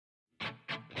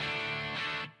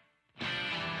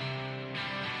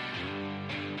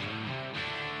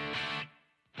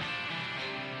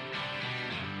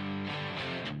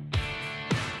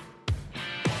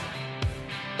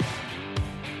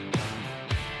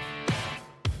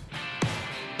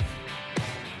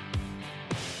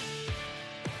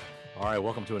All right,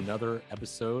 welcome to another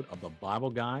episode of the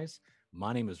Bible Guys.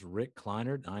 My name is Rick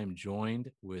Kleinert. I am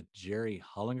joined with Jerry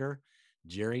Hullinger.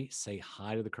 Jerry, say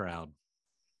hi to the crowd.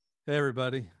 Hey,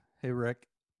 everybody. Hey, Rick.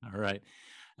 All right.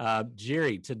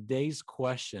 Jerry, today's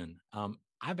question,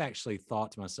 I've actually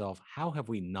thought to myself, how have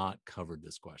we not covered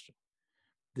this question?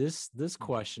 This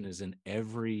question is in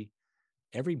every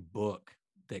book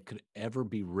that could ever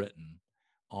be written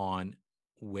on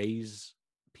ways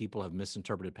people have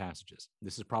misinterpreted passages.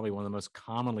 This is probably one of the most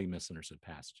commonly misunderstood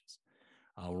passages.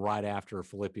 Right after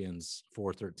Philippians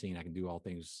 4:13, I can do all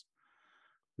things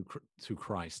through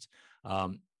Christ.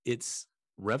 It's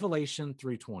Revelation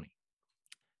 3:20.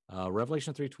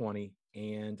 Revelation 3:20,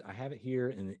 and I have it here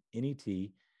in the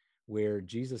NET where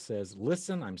Jesus says,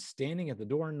 "Listen, I'm standing at the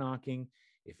door and knocking.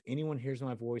 If anyone hears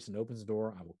my voice and opens the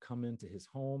door, I will come into his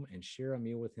home and share a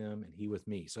meal with him and he with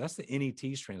me." So that's the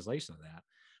NET's translation of that.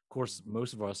 Of course,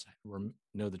 most of us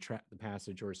know the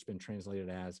passage, or it's been translated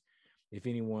as, "If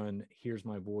anyone hears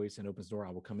my voice and opens the door, I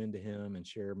will come into him and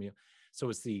share a meal." So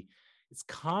it's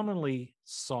commonly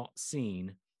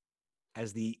seen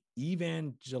as the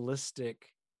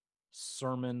evangelistic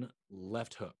sermon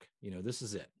left hook. This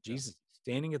is it. Jesus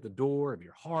standing at the door of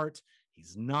your heart.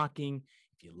 He's knocking.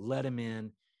 If you let him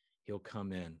in, he'll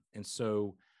come in. And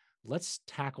so let's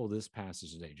tackle this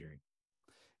passage today, Jerry.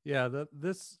 Yeah,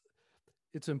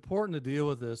 it's important to deal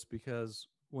with this because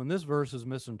when this verse is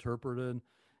misinterpreted,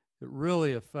 it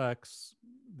really affects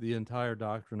the entire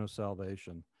doctrine of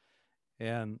salvation.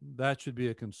 And that should be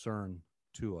a concern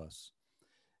to us.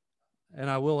 And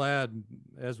I will add,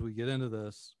 as we get into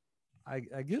this, I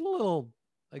get a little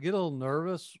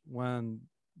nervous when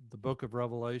the book of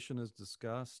Revelation is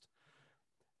discussed,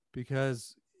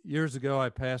 because years ago I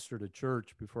pastored a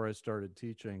church before I started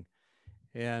teaching,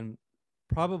 and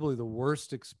probably the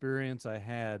worst experience I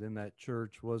had in that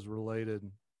church was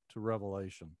related to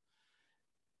Revelation.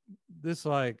 This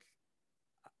was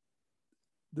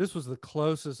the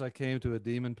closest I came to a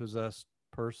demon-possessed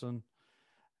person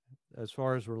as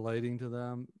far as relating to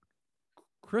them.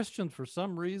 Christians, for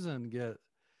some reason, get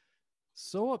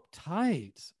so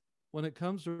uptight when it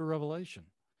comes to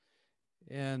Revelation.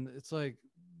 And it's like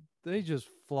they just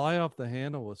fly off the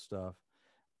handle with stuff.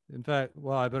 In fact,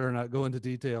 well, I better not go into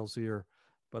details here,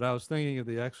 but I was thinking of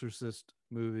the Exorcist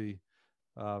movie.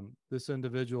 This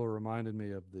individual reminded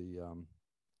me of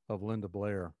Linda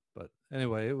Blair. But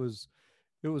anyway, it was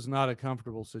not a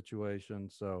comfortable situation.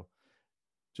 So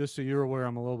just so you're aware,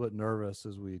 I'm a little bit nervous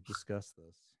as we discuss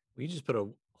this. We just put a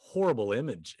horrible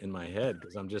image in my head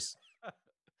because I'm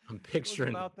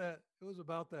picturing it was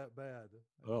about that bad.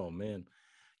 Oh man.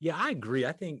 Yeah, I agree.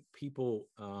 I think people,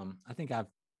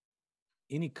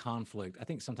 any conflict, I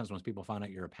think sometimes when people find out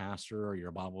you're a pastor or you're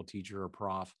a Bible teacher or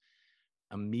prof,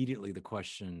 immediately the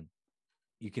question,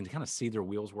 you can kind of see their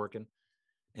wheels working,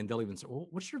 and they'll even say, "Well,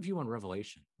 what's your view on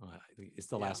Revelation?" It's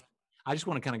the last. I just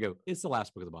want to kind of go, it's the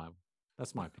last book of the Bible.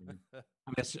 That's my opinion. I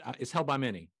mean, it's held by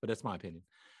many, but that's my opinion.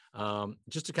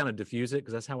 Just to kind of diffuse it,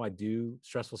 because that's how I do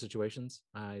stressful situations.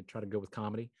 I try to go with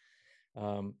comedy.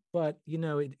 But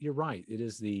you're right. It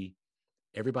is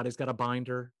everybody's got a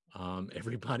binder.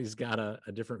 Everybody's got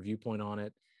a different viewpoint on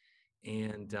it.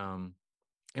 And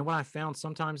what I found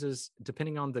sometimes is,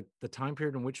 depending on the time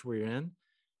period in which we're in,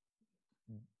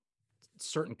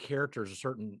 certain characters or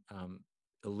certain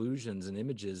illusions and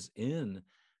images in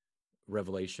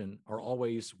Revelation are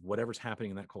always whatever's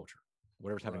happening in that culture,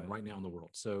 whatever's happening right now in the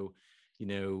world. So,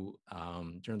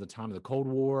 during the time of the Cold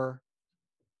War,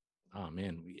 oh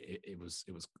man, it was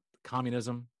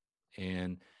communism.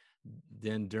 And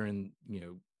then during,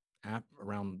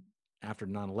 around after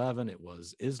 9/11, it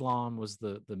was Islam was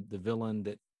the villain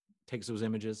that takes those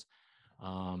images.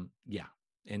 And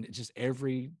it just,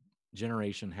 every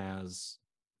generation has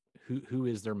who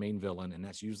is their main villain, and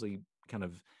that's usually kind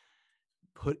of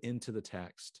put into the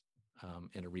text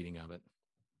in a reading of it.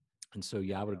 And so,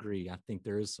 I would agree. I think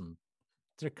there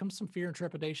comes some fear and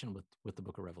trepidation with the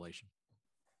book of Revelation.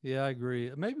 Yeah, I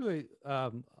agree. Maybe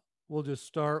we'll just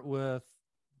start with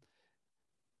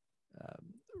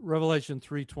Revelation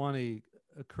 3:20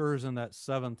 occurs in that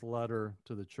seventh letter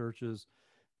to the churches.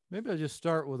 Maybe I'll just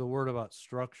start with a word about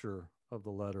structure of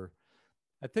the letter.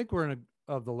 I think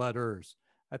of the letters.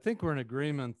 I think we're in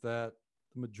agreement that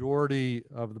the majority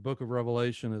of the book of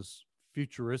Revelation is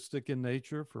futuristic in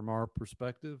nature from our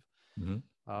perspective.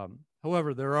 Mm-hmm.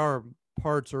 However, there are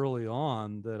parts early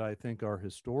on that I think are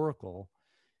historical.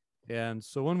 And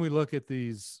so when we look at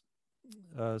these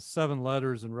 7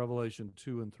 letters in Revelation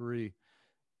 2 and 3,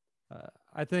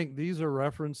 I think these are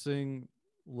referencing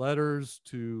letters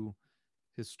to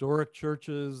historic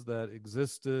churches that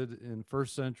existed in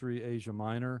first century Asia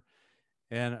Minor.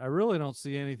 And I really don't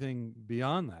see anything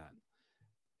beyond that.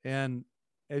 And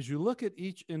as you look at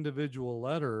each individual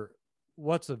letter,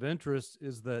 what's of interest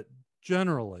is that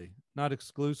generally, not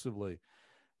exclusively,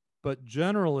 but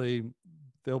generally,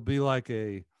 there'll be like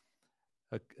a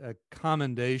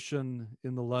commendation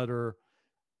in the letter.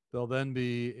 There'll then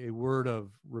be a word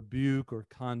of rebuke or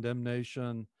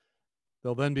condemnation.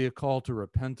 There'll then be a call to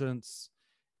repentance.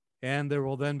 And there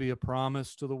will then be a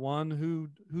promise to the one who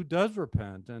does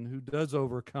repent and who does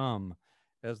overcome,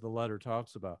 as the letter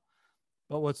talks about.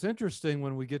 But what's interesting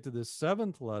when we get to this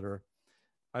seventh letter,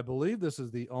 I believe this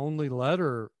is the only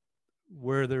letter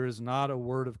where there is not a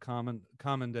word of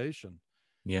commendation.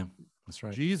 Yeah, that's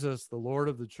right. Jesus, the Lord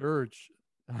of the church,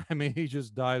 I mean, he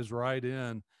just dives right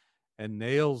in and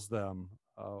nails them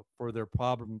for their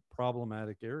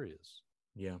problematic areas.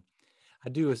 Yeah.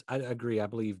 I agree. I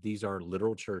believe these are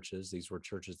literal churches. These were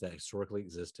churches that historically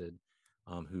existed,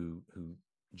 who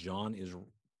John is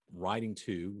writing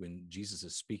to when Jesus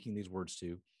is speaking these words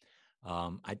to.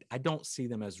 I don't see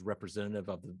them as representative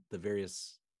of the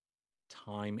various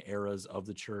time eras of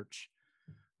the church.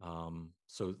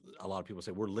 So a lot of people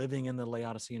say we're living in the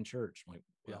Laodicean church. I'm like,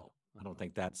 well, I don't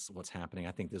think that's what's happening.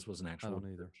 I think this was an actual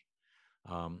church.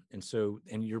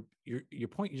 And your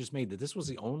point you just made, that this was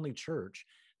the only church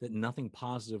that nothing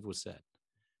positive was said.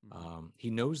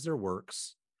 He knows their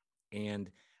works,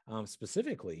 and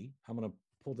specifically, I'm going to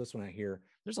pull this one out here.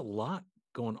 There's a lot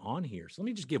going on here, so let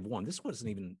me just give one. This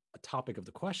wasn't even a topic of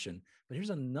the question, but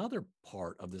here's another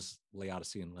part of this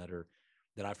Laodicean letter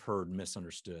that I've heard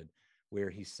misunderstood, where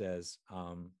he says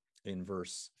in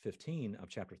verse 15 of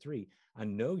chapter 3, I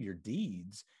know your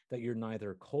deeds, that you're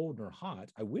neither cold nor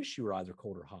hot. I wish you were either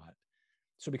cold or hot.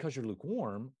 So because you're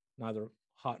lukewarm, neither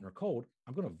hot nor cold,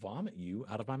 I'm going to vomit you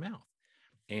out of my mouth.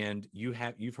 And you've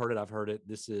heard it, I've heard it.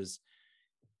 This is,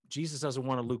 Jesus doesn't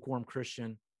want a lukewarm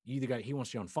Christian. He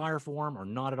wants you on fire for him or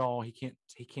not at all. He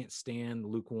can't stand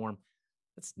lukewarm.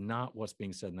 That's not what's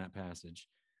being said in that passage.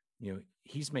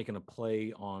 He's making a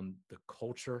play on the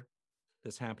culture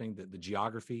that's happening, the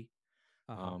geography.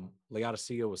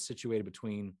 Laodicea was situated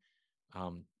between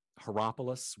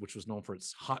Hierapolis, which was known for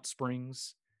its hot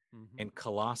springs, and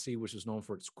Colossae, which was known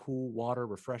for its cool water,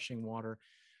 refreshing water.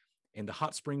 And the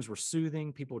hot springs were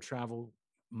soothing. People would travel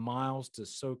miles to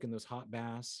soak in those hot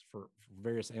baths for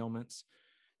various ailments.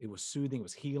 It was soothing, it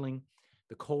was healing.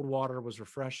 The cold water was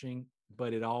refreshing,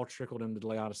 but it all trickled into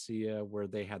Laodicea, where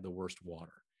they had the worst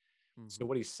water. So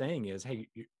what he's saying is, hey,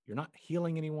 you're not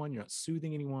healing anyone, you're not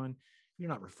soothing anyone, you're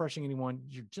not refreshing anyone,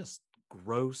 you're just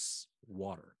gross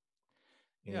water.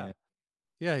 And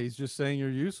yeah, he's just saying you're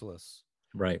useless.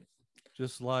 Right.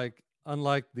 Just like,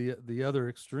 unlike the other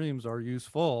extremes are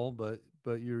useful, but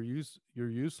you're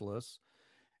useless.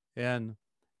 And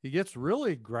he gets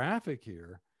really graphic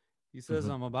here. He says,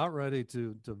 I'm about ready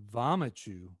to vomit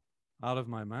you out of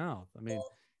my mouth. I mean,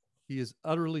 he is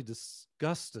utterly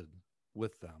disgusted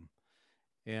with them.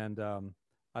 And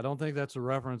I don't think that's a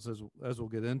reference, as we'll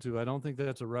get into. I don't think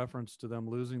that's a reference to them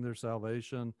losing their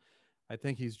salvation. I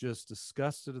think he's just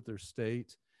disgusted at their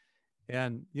state.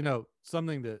 And,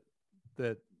 something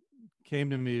that came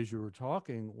to me as you were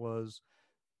talking was,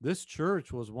 this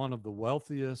church was one of the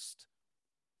wealthiest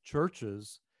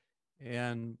churches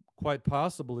and quite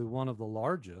possibly one of the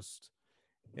largest.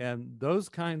 And those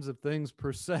kinds of things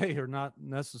per se are not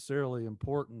necessarily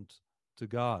important to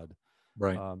God.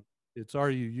 Right. It's, are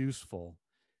you useful?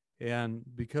 And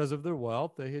because of their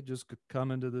wealth, they had just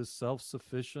come into this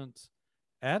self-sufficient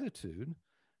attitude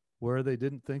where they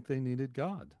didn't think they needed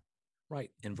God.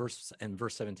 Right. In verse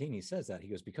 17, he says that. He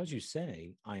goes, because you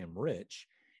say, I am rich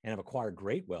and have acquired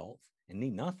great wealth and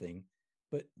need nothing,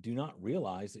 but do not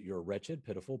realize that you're wretched,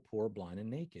 pitiful, poor, blind, and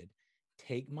naked.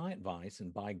 Take my advice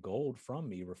and buy gold from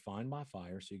me, refined by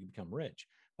fire, so you can become rich.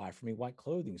 Buy from me white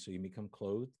clothing, so you become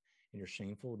clothed, and your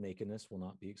shameful nakedness will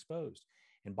not be exposed.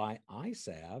 And buy eye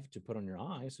salve to put on your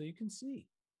eyes, so you can see.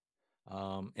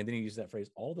 And then he uses that phrase,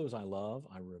 all those I love,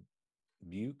 I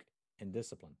rebuke and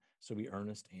discipline. So be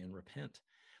earnest and repent.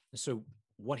 And so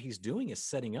what he's doing is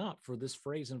setting up for this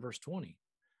phrase in verse 20.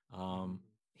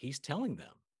 He's telling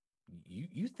them,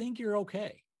 you think you're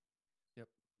okay,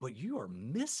 but you are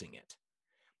missing it.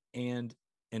 And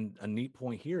a neat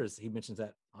point here is he mentions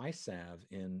that eye salve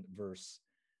in verse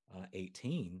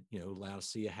 18.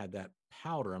 Laodicea had that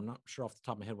powder. I'm not sure off the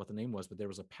top of my head what the name was, but there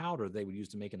was a powder they would use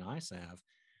to make an eye salve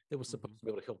that was supposed to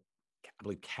be able to heal, I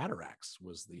believe, cataracts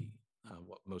was the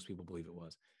what most people believe it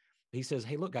was. He says,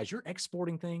 hey, look, guys, you're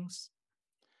exporting things.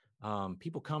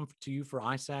 People come to you for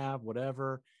eye salve,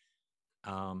 whatever.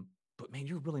 But man,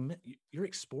 you're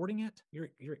exporting it.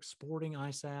 You're exporting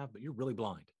eye salve, but you're really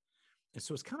blind. And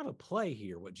so it's kind of a play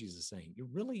here, what Jesus is saying.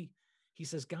 He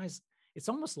says, guys, it's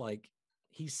almost like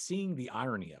he's seeing the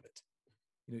irony of it.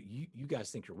 You guys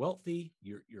think you're wealthy,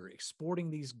 you're exporting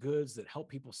these goods that help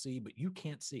people see, but you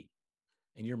can't see,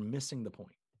 and you're missing the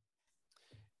point.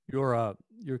 Your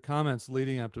comments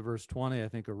leading up to verse 20, I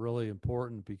think, are really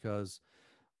important, because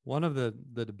one of the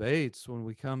debates when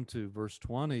we come to verse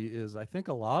 20 is, I think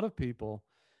a lot of people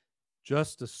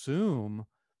just assume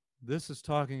this is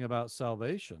talking about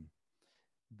salvation,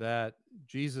 that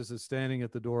Jesus is standing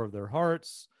at the door of their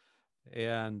hearts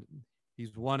and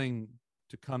he's wanting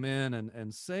to come in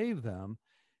and save them.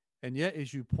 And yet,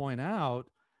 as you point out,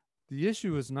 the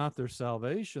issue is not their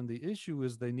salvation. The issue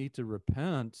is they need to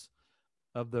repent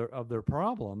of their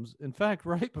problems. In fact,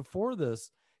 right before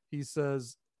this, he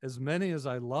says, as many as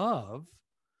I love,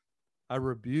 I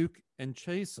rebuke and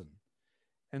chasten.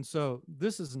 And so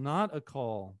this is not a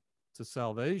call to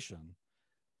salvation.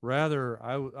 Rather,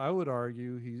 I would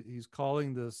argue he's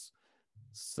calling this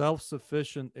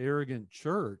self-sufficient, arrogant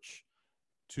church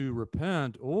to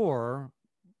repent, or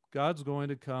God's going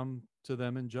to come to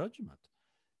them in judgment.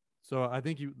 So I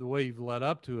think the way you've led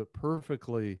up to it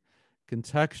perfectly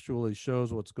contextually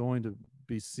shows what's going to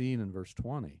be seen in verse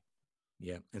 20.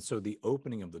 Yeah. And so the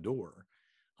opening of the door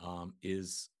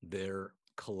is their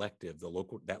collective,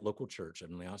 that local church,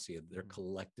 and Laodicea, their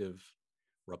collective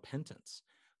repentance.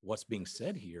 What's being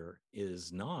said here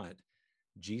is not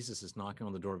Jesus is knocking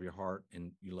on the door of your heart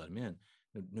and you let him in.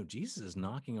 No, Jesus is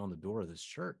knocking on the door of this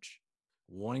church,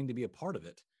 wanting to be a part of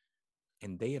it,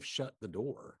 and they have shut the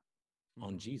door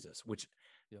on Jesus, which,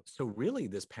 so really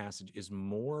this passage is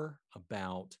more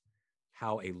about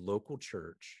how a local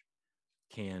church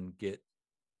can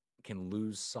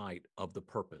lose sight of the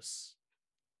purpose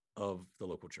of the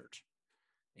local church,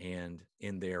 and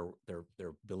in their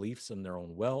beliefs in their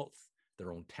own wealth,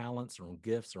 their own talents, their own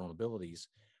gifts, their own abilities,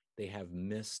 they have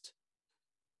missed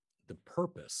the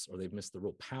purpose, or they've missed the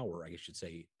real power, I guess you'd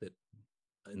say, that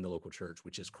in the local church,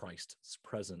 which is Christ's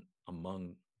present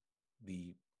among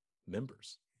the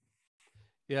members.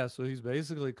 Yeah, so he's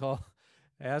basically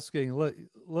asking,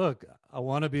 look, I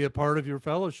want to be a part of your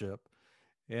fellowship.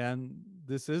 And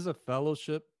this is a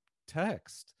fellowship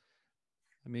text.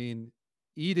 I mean,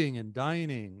 eating and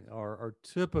dining are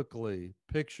typically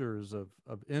pictures of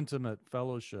intimate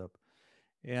fellowship.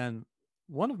 And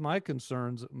one of my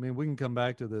concerns, I mean, we can come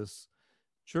back to this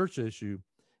church issue,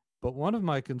 but one of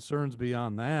my concerns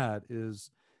beyond that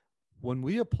is when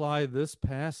we apply this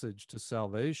passage to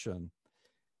salvation,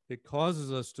 it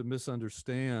causes us to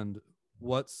misunderstand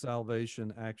what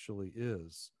salvation actually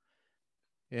is.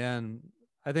 And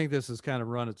I think this has kind of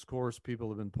run its course. People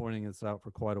have been pointing this out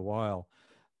for quite a while.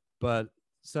 But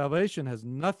salvation has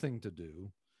nothing to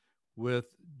do with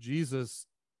Jesus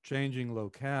changing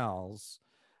locales.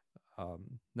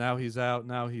 Now he's out,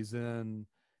 now he's in.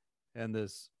 And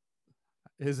this,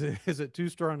 is it too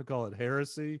strong to call it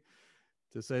heresy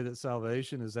to say that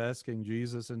salvation is asking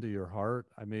Jesus into your heart?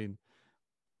 I mean,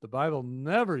 the Bible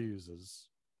never uses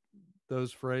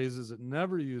those phrases. It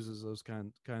never uses those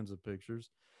kinds of pictures.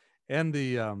 And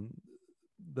the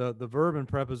verb and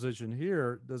preposition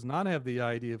here does not have the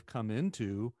idea of come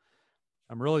into.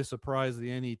 I'm really surprised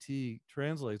the NET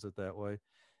translates it that way.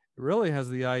 It really has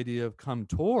the idea of come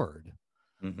toward.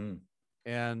 Mm-hmm.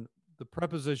 And the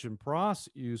preposition pros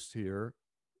used here,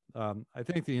 I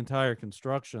think the entire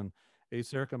construction,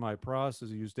 acerchomai pros,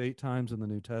 is used 8 times in the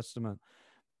New Testament.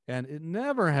 And it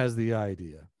never has the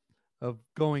idea of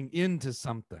going into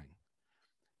something.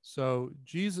 So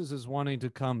Jesus is wanting to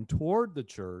come toward the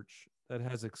church that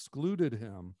has excluded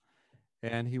him,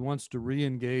 and he wants to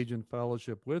re-engage in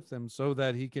fellowship with them so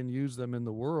that he can use them in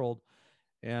the world,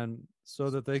 and so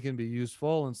that they can be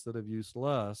useful instead of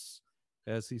useless,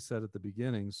 as he said at the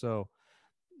beginning. So,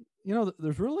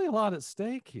 there's really a lot at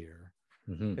stake here.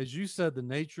 Mm-hmm. As you said, the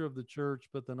nature of the church,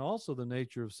 but then also the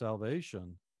nature of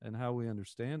salvation and how we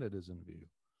understand it is in view.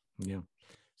 Yeah.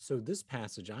 So this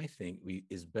passage, I think,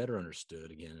 is better understood,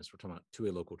 again, as we're talking about to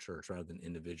a local church rather than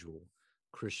individual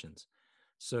Christians.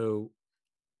 So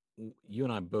you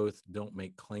and I both don't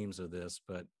make claims of this,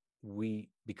 but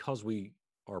because we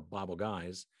are Bible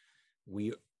guys,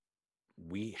 we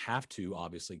have to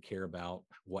obviously care about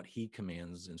what he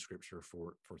commands in Scripture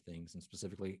for things, and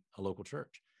specifically a local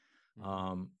church.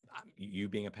 Mm-hmm. You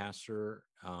being a pastor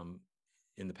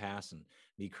in the past, and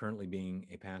me currently being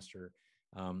a pastor,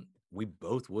 we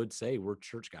both would say we're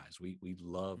church guys. We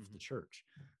love mm-hmm. the church.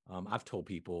 I've told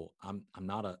people I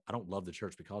don't love the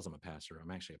church because I'm a pastor.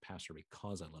 I'm actually a pastor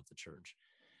because I love the church.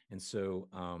 And so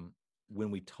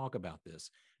when we talk about this,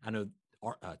 I know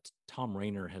Tom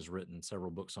Rainer has written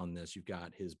several books on this. You've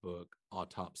got his book,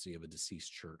 Autopsy of a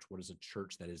Deceased Church. What does a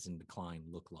church that is in decline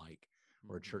look like,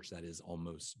 or a church that is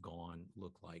almost gone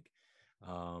look like?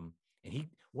 And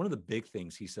one of the big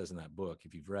things he says in that book,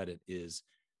 if you've read it, is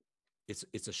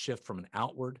it's a shift from an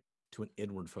outward to an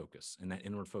inward focus, and that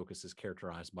inward focus is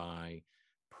characterized by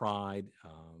pride,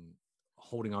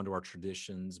 holding on to our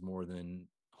traditions more than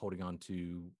holding on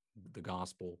to the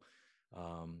gospel,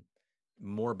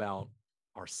 more about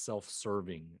our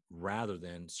self-serving rather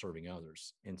than serving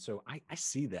others. And so I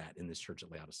see that in this church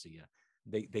at Laodicea.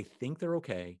 They think they're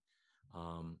okay.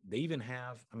 They even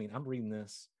have, I mean, I'm reading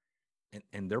this,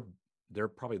 and they're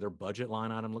probably, their budget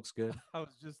line item looks good. I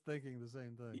was just thinking the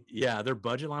same thing. Yeah, their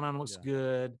budget line item looks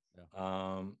good.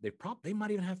 Yeah. They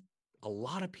might even have a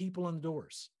lot of people in the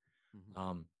doors.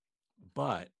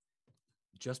 But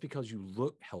just because you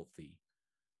look healthy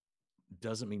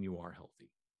doesn't mean you are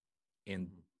healthy. And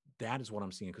that is what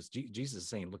I'm seeing, because Jesus is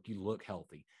saying, look, you look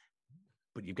healthy,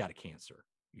 but you've got a cancer.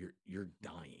 You're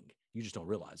dying. You just don't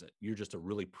realize it. You're just a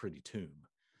really pretty tomb,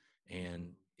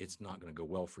 and it's not going to go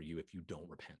well for you if you don't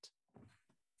repent.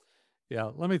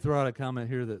 Yeah, let me throw out a comment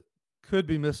here that could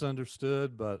be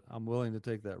misunderstood, but I'm willing to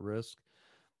take that risk.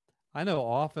 I know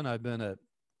often I've been at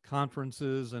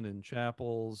conferences and in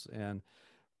chapels, and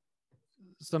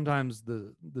sometimes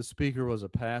the speaker was a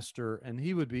pastor, and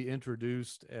he would be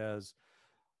introduced as,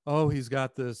 oh, he's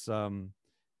got this,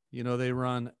 they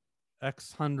run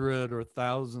X hundred or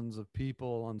thousands of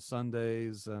people on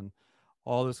Sundays and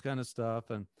all this kind of stuff.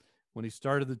 And when he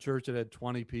started the church, it had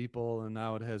 20 people, and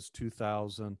now it has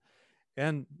 2,000.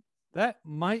 And that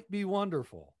might be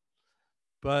wonderful.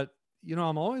 But,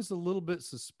 I'm always a little bit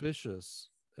suspicious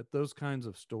at those kinds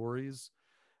of stories.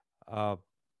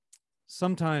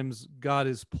 Sometimes God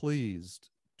is pleased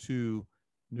to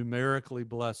numerically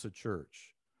bless a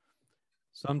church.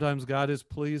 Sometimes God is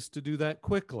pleased to do that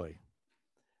quickly.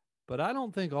 But I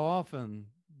don't think often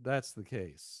that's the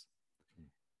case.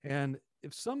 And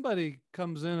if somebody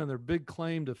comes in and their big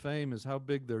claim to fame is how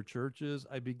big their church is,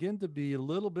 I begin to be a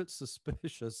little bit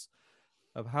suspicious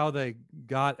of how they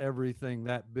got everything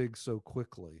that big so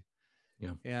quickly.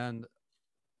 Yeah. And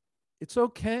it's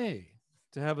okay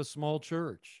to have a small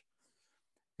church.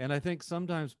 And I think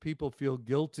sometimes people feel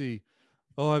guilty.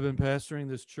 Oh, I've been pastoring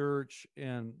this church,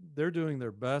 and they're doing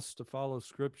their best to follow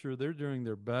Scripture. They're doing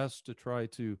their best to try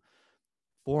to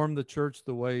form the church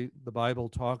the way the Bible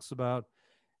talks about.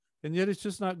 And yet it's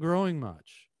just not growing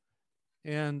much.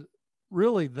 And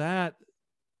really that,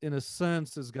 in a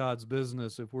sense, is God's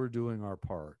business if we're doing our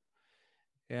part.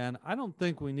 And I don't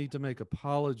think we need to make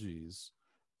apologies.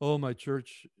 Oh, my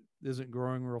church isn't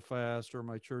growing real fast, or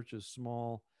my church is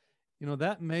small.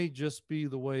 That may just be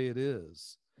the way it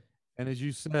is. And as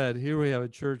you said, here we have a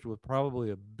church with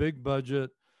probably a big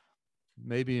budget,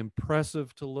 maybe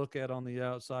impressive to look at on the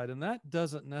outside. And that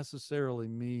doesn't necessarily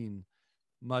mean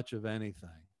much of anything.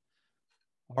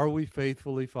 Are we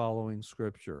faithfully following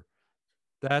Scripture?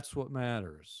 That's what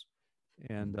matters.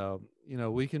 And,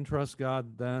 we can trust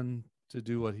God then to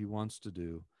do what he wants to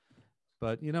do.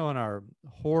 But, in our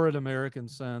horrid American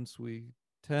sense, we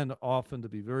tend often to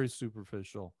be very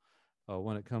superficial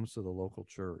when it comes to the local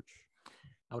church.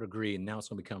 I would agree. And now it's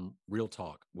going to become real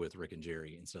talk with Rick and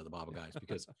Jerry instead of the Bible guys,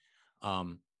 because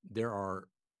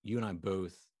you and I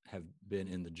both have been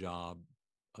in the job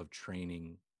of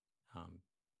training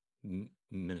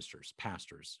ministers,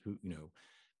 pastors, who,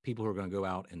 people who are going to go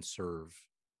out and serve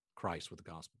Christ with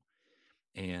the gospel.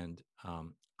 And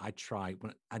I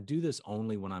do this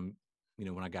only when I'm,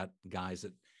 when I got guys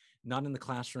that, not in the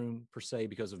classroom per se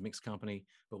because of mixed company,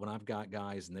 but when I've got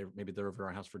guys and maybe they're over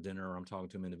our house for dinner, or I'm talking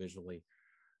to them individually,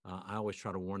 I always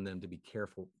try to warn them to be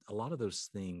careful. A lot of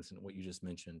those things and what you just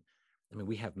mentioned, I mean,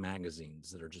 we have magazines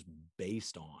that are just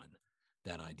based on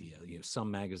that idea.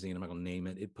 Some magazine, I'm not going to name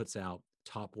it, it puts out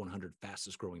top 100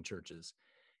 fastest growing churches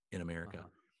in America.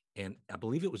 And I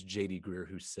believe it was J.D. Greear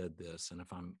who said this. And I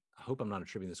hope I'm not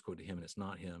attributing this quote to him, and it's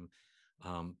not him.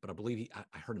 But I believe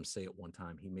I heard him say it one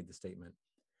time. He made the statement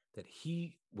that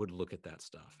he would look at that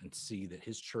stuff and see that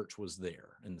his church was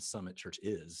there, and the Summit Church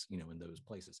is, in those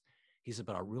places. He said,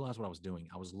 but I realized what I was doing.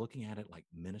 I was looking at it like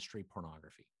ministry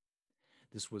pornography.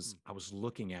 I was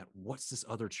looking at, what's this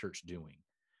other church doing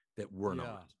that we're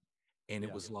not? And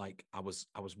it was like, I was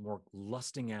more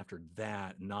lusting after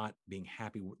that, not being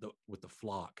happy with the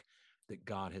flock that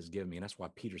God has given me. And that's why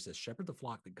Peter says, shepherd the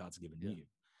flock that God's given you.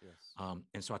 Yes.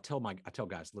 And so I tell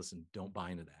guys, listen, don't buy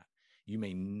into that. You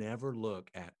may never look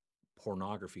at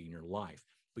pornography in your life,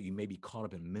 but you may be caught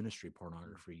up in ministry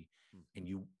pornography, and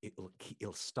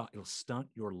it'll stunt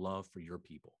your love for your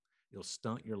people. It'll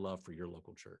stunt your love for your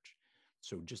local church.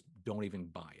 So just don't even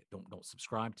buy it. Don't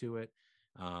subscribe to it.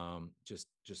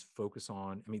 Just focus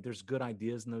on. I mean, there's good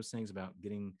ideas in those things about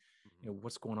getting,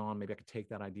 what's going on. Maybe I could take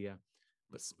that idea.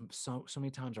 But so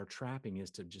many times our trapping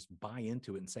is to just buy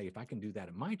into it and say, if I can do that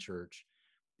at my church,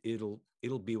 it'll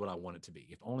be what I want it to be.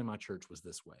 If only my church was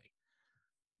this way.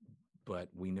 But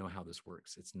we know how this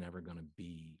works. It's never going to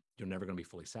be, you're never going to be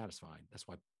fully satisfied. That's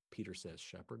why Peter says,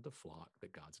 shepherd the flock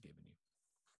that God's given you.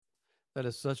 That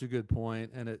is such a good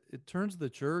point. And it turns the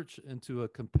church into a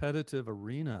competitive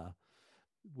arena,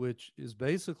 which is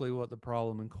basically what the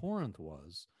problem in Corinth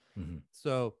was. Mm-hmm.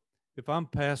 So if I'm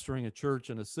pastoring a church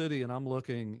in a city and I'm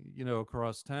looking,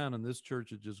 across town and this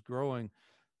church is just growing,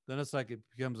 then it's like it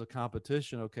becomes a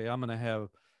competition. Okay, I'm going to have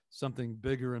something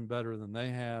bigger and better than they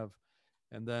have.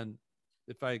 And then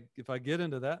if I get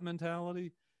into that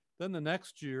mentality, then the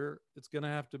next year it's going to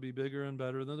have to be bigger and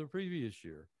better than the previous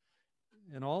year.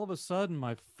 And all of a sudden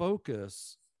my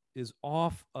focus is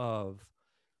off of,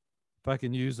 if I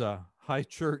can use a high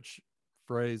church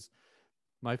phrase,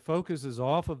 my focus is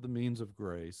off of the means of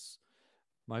grace.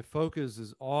 My focus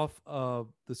is off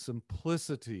of the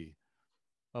simplicity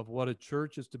of what a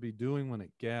church is to be doing when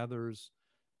it gathers,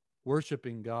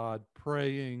 worshiping God,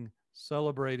 praying,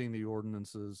 celebrating the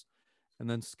ordinances, and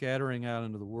then scattering out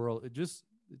into the world. It just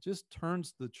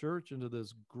turns the church into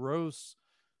this gross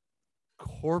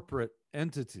corporate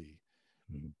entity,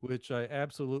 Mm-hmm. which I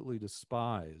absolutely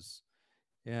despise.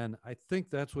 And I think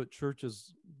that's what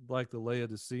churches like the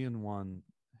Laodicean one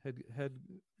had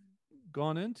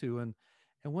gone into. And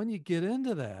when you get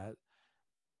into that,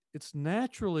 it's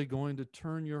naturally going to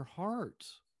turn your heart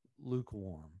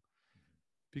lukewarm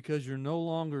because you're no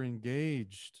longer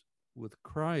engaged with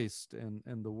Christ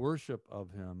and the worship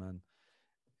of him,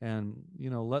 and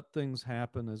let things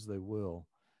happen as they will.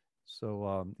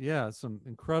 So some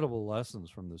incredible lessons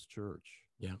from this church.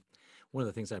 Yeah. One of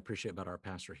the things I appreciate about our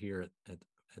pastor here at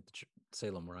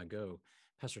Salem, where I go,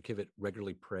 Pastor Kivett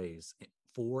regularly prays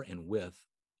for and with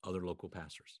other local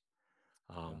pastors.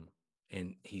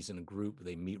 And he's in a group.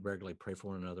 They meet regularly, pray for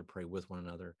one another, pray with one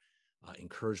another,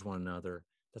 encourage one another.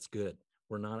 That's good.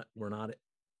 We're not,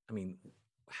 I mean,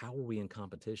 how are we in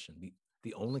competition?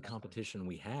 The only competition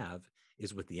we have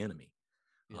is with the enemy,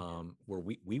 where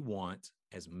we want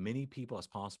as many people as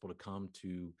possible to come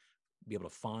to be able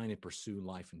to find and pursue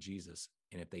life in Jesus.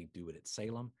 And if they do it at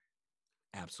Salem,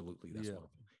 absolutely, that's wonderful.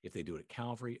 If they do it at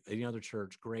Calvary, any other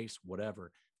church, Grace,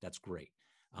 whatever, that's great.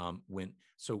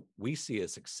 So we see a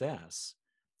success,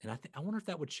 and I wonder if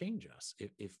that would change us.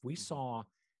 If we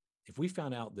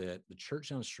found out that the church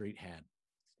down the street had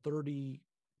 30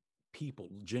 people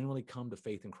generally come to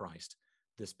faith in Christ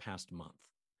this past month,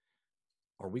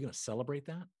 are we going to celebrate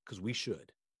that? Because we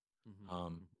should.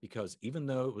 Because even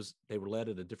though they were led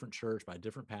at a different church by a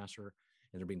different pastor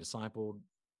and they're being discipled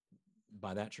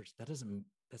by that church,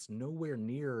 that's nowhere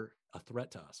near a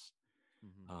threat to us,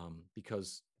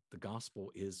 because the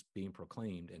gospel is being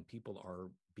proclaimed and people are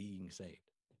being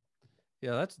saved.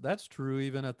 Yeah, that's true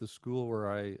even at the school where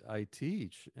I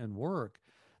teach and work.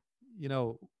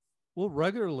 We'll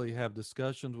regularly have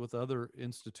discussions with other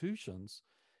institutions,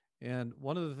 and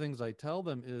one of the things I tell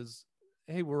them is,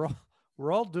 hey, we're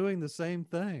all doing the same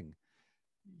thing.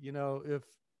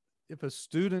 If a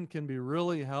student can be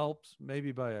really helped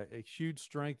maybe by a huge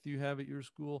strength you have at your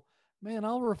school, man,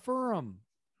 I'll refer them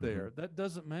there. That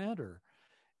doesn't matter.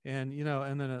 And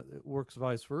and then it works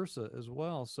vice versa as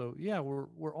well. So yeah,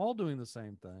 we're all doing the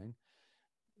same thing,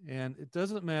 and it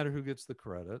doesn't matter who gets the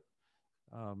credit.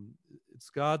 It's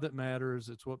God that matters.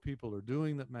 It's what people are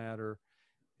doing that matter.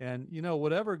 And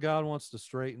whatever God wants to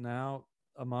straighten out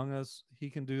among us, he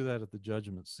can do that at the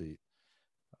judgment seat.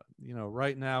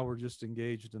 Right now we're just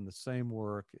engaged in the same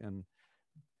work, and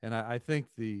I think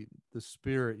the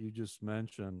spirit you just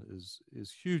mentioned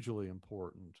is hugely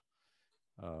important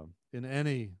in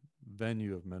any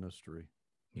venue of ministry.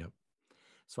 Yep.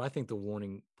 So I think the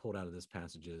warning pulled out of this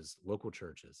passage is local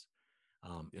churches,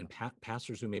 and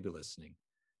pastors who may be listening,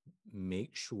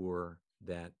 make sure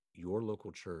that your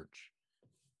local church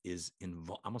is I'm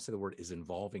going to say the word is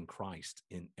involving Christ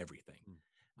in everything.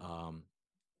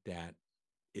 That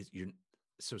is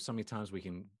so many times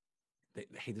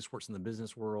hey, this works in the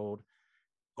business world.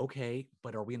 Okay,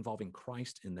 but are we involving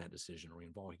Christ in that decision? Are we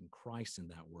involving Christ in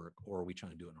that work? Or are we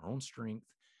trying to do it in our own strength?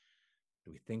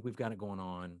 Do we think we've got it going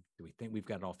on? Do we think we've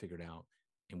got it all figured out?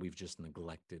 And we've just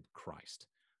neglected Christ.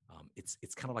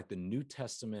 It's kind of like the New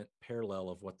Testament parallel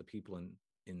of what the people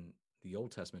in the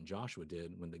Old Testament, Joshua,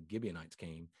 did when the Gibeonites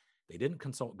came. They didn't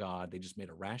consult God. They just made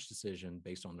a rash decision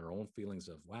based on their own feelings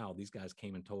of, wow, these guys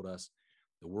came and told us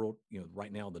the world,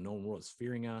 right now, the known world is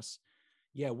fearing us.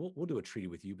 yeah, we'll do a treaty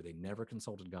with you, but they never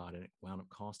consulted God, and it wound up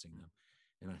costing them.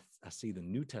 And I see the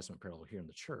New Testament parallel here in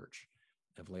the church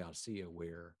of Laodicea,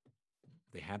 where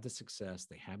they have the success,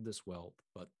 they have this wealth,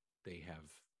 but they have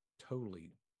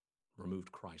totally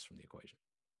removed Christ from the equation.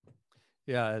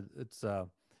 Yeah, it's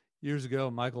years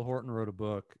ago, Michael Horton wrote a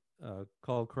book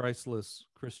called Christless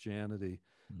Christianity,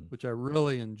 which I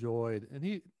really enjoyed. And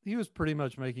he was pretty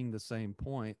much making the same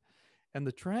point. And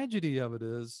the tragedy of it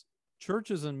is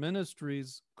churches and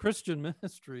ministries, Christian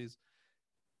ministries,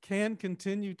 can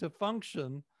continue to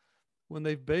function when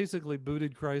they've basically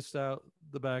booted Christ out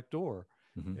the back door.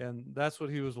 Mm-hmm. And that's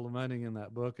what he was lamenting in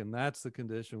that book. And that's the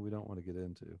condition we don't want to get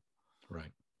into.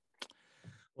 Right.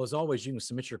 Well, as always, you can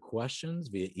submit your questions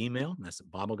via email. That's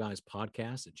at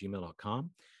BibleGuysPodcast@gmail.com.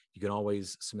 You can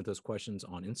always submit those questions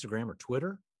on Instagram or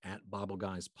Twitter at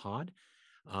BibleGuysPod.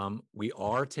 We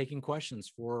are taking questions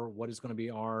for what is going to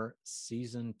be our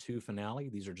season 2 finale.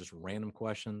 These are just random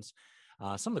questions.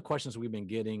 Some of the questions we've been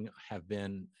getting have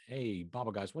been, hey,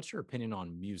 Bible Guys, what's your opinion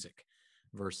on music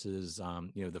versus,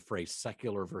 the phrase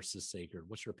secular versus sacred?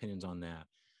 What's your opinions on that?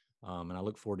 And I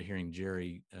look forward to hearing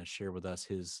Jerry share with us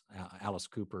his Alice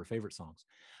Cooper favorite songs.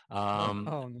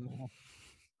 Oh, no.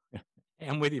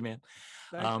 I'm with you, man.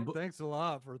 Thanks a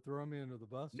lot for throwing me under the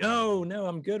bus. No,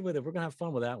 I'm good with it. We're gonna have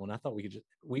fun with that one. I thought we could just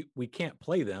we can't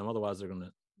play them, otherwise they're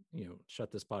gonna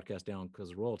shut this podcast down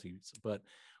because of royalties. But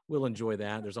we'll enjoy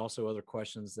that. There's also other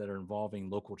questions that are involving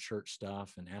local church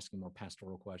stuff and asking more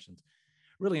pastoral questions.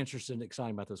 Really interested and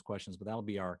excited about those questions. But that'll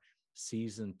be our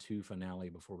season 2 finale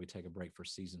before we take a break for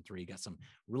season 3. Got some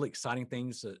really exciting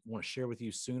things that I want to share with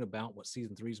you soon about what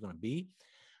season 3 is going to be.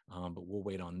 But we'll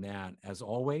wait on that. As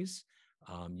always,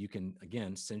 you can,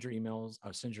 again, send your emails,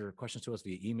 send your questions to us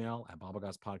via email at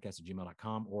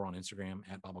BibleGuysPodcast@gmail.com or on Instagram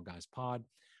at BibleGuysPod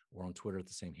or on Twitter at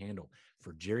the same handle.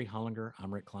 For Jerry Hollinger,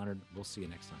 I'm Rick Kleinert. We'll see you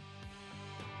next time.